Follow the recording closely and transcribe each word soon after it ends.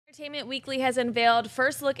Entertainment Weekly has unveiled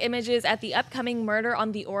first-look images at the upcoming Murder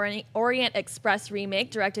on the Orient Express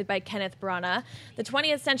remake, directed by Kenneth Branagh. The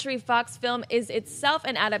 20th Century Fox film is itself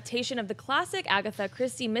an adaptation of the classic Agatha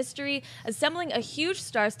Christie mystery, assembling a huge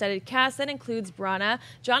star-studded cast that includes Branagh,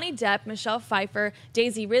 Johnny Depp, Michelle Pfeiffer,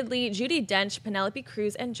 Daisy Ridley, Judi Dench, Penelope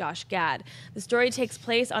Cruz, and Josh Gad. The story takes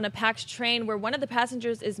place on a packed train where one of the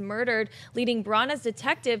passengers is murdered, leading Branagh's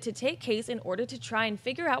detective to take case in order to try and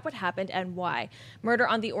figure out what happened and why. Murder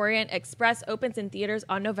on the Orient Express opens in theaters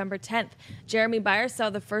on November 10th. Jeremy Byers saw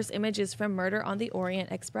the first images from Murder on the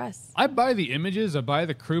Orient Express. I buy the images, I buy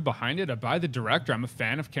the crew behind it, I buy the director. I'm a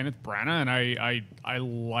fan of Kenneth Branagh, and I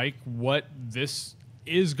like what this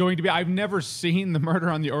is going to be. I've never seen the Murder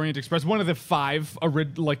on the Orient Express, one of the 5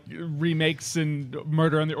 remakes and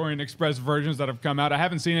Murder on the Orient Express versions that have come out. I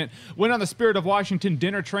haven't seen it. Went on the Spirit of Washington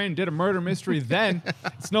dinner train, did a murder mystery then.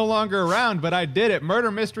 It's no longer around, but I did it. Murder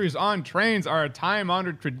mysteries on trains are a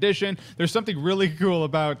time-honored tradition. There's something really cool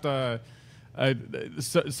about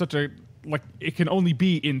such a, like, it can only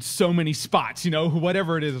be in so many spots, you know,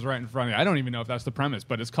 whatever it is right in front of you. I don't even know if that's the premise,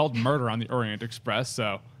 but it's called Murder on the Orient Express,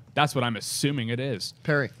 so that's what I'm assuming it is.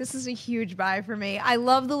 Perry. This is a huge buy for me. I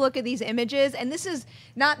love the look of these images, and this is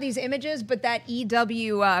not these images, but that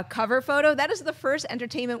EW cover photo. That is the first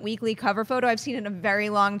Entertainment Weekly cover photo I've seen in a very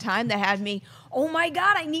long time that had me, oh my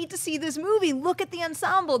God, I need to see this movie. Look at the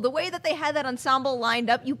ensemble. The way that they had that ensemble lined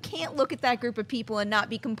up, you can't look at that group of people and not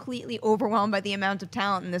be completely overwhelmed by the amount of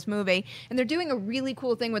talent in this movie. And they're doing a really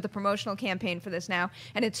cool thing with the promotional campaign for this now.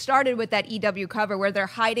 And it started with that EW cover where they're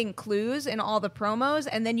hiding clues in all the promos,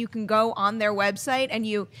 and then you can go on their website and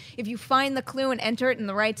if you find the clue and enter it in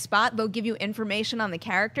the right spot, they'll give you information on the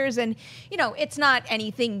characters. And, you know, it's not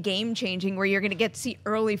anything game-changing where you're going to get to see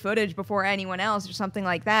early footage before anyone else or something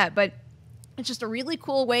like that, but it's just a really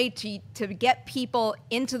cool way to get people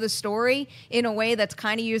into the story in a way that's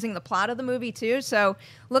kind of using the plot of the movie too. So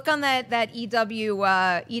look on that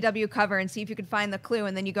EW cover and see if you can find the clue,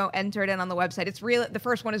 and then you go enter it in on the website. It's really, the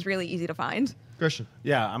first one is really easy to find. Christian.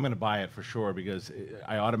 Yeah, I'm going to buy it for sure because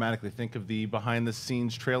I automatically think of the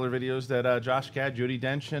behind-the-scenes trailer videos that Josh Gad, Judi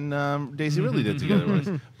Dench, and Daisy Ridley did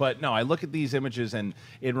together. But no, I look at these images and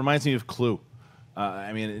it reminds me of Clue.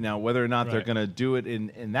 I mean, now whether or not they're going to do it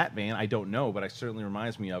in that vein, I don't know, but it certainly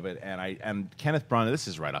reminds me of it. And Kenneth Branagh, this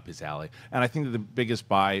is right up his alley. And I think that the biggest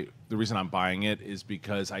buy, the reason I'm buying it is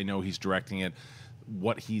because I know he's directing it.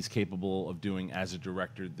 What he's capable of doing as a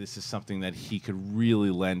director, this is something that he could really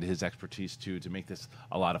lend his expertise to make this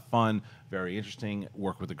a lot of fun, very interesting,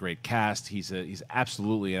 work with a great cast. He's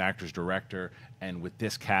absolutely an actor's director, and with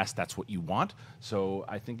this cast, that's what you want. So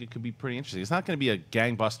I think it could be pretty interesting. It's not going to be a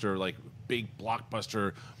gangbuster, like big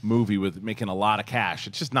blockbuster movie with making a lot of cash.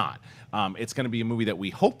 It's just not. It's going to be a movie that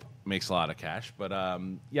we hope makes a lot of cash, but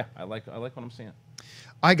yeah, I like what I'm seeing.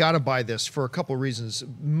 I got to buy this for a couple of reasons,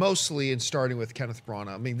 mostly in starting with Kenneth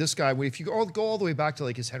Branagh. I mean, this guy, if you go all the way back to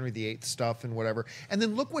like his Henry VIII stuff and whatever, and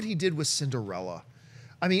then look what he did with Cinderella.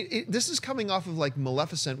 I mean, this is coming off of like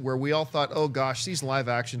Maleficent, where we all thought, oh gosh, these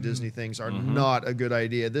live-action Disney things are not a good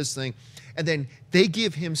idea. This thing. And then they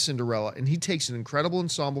give him Cinderella, and he takes an incredible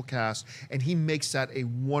ensemble cast, and he makes that a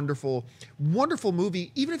wonderful, wonderful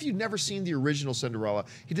movie, even if you've never seen the original Cinderella.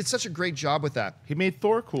 He did such a great job with that. He made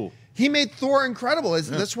Thor cool. He made Thor incredible.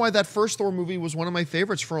 That's why that first Thor movie was one of my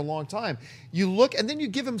favorites for a long time. You look, and then you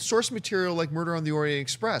give him source material like Murder on the Orient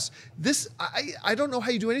Express. This, I don't know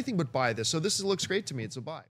how you do anything but buy this. So this looks great to me. It's a buy.